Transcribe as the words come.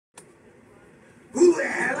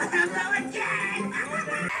Hello again!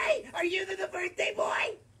 Hey, are you the birthday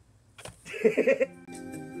boy? Hey,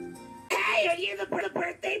 are you the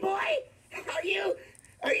birthday boy? Are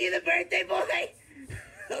you the birthday boy?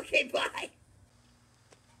 Okay, bye.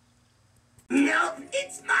 Nope,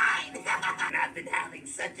 it's mine. I've been having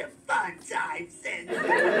such a fun time since.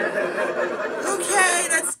 Okay,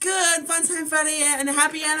 that's good. Fun time, Freddy, and a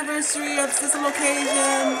happy anniversary of this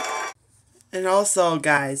occasion. And also,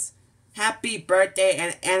 guys, happy birthday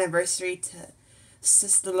and anniversary to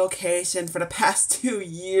Sister Location for the past 2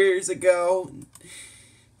 years ago.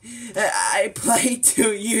 I played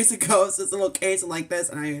 2 years ago Sister Location like this,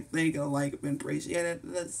 and I think I'll appreciate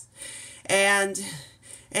this. And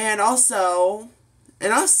also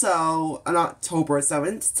on October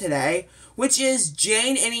 7th today, which is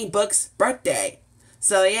GeneAnne Book's birthday.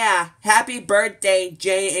 So yeah, happy birthday,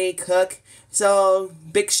 GeneAnne Cook. So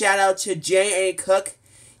big shout out to GeneAnne Cook.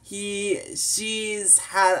 She's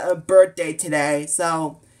had a birthday today.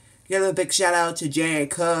 So give a big shout out to GeneAnne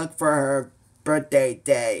Cook for her birthday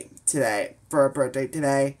today.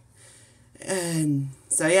 And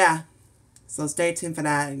so yeah. So stay tuned for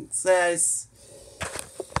that. It says,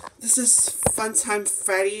 this is Funtime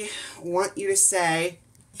Freddy. I want you to say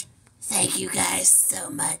thank you guys so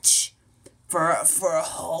much for a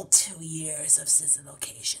whole 2 years of Sister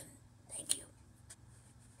Location.